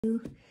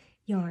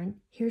yarn.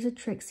 Here's a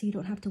trick so you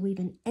don't have to weave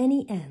in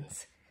any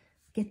ends.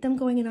 Get them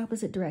going in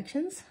opposite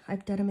directions.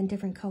 I've done them in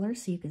different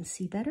colors so you can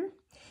see better.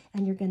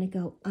 And you're going to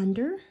go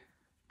under,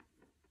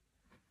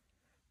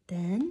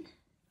 then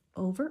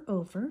over,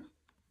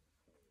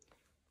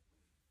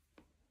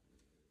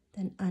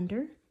 then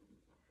under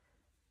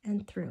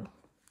and through.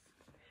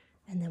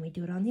 And then we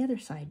do it on the other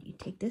side. You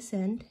take this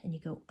end and you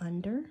go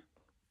under,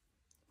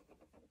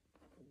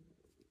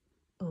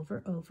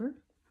 over,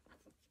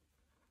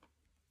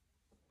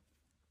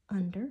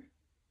 under,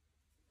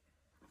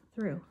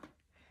 through.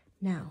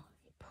 Now,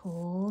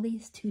 pull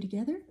these two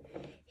together.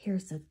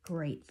 Here's a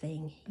great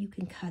thing. You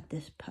can cut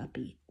this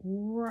puppy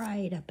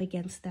right up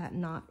against that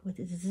knot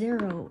with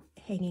 0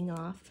 hanging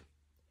off.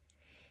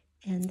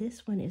 And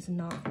this one is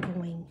not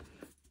going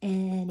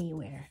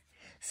anywhere.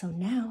 So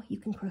now you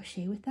can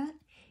crochet with that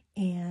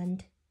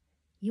and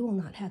you will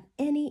not have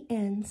any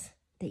ends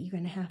that you're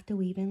going to have to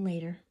weave in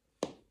later.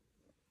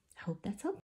 I hope that's helpful.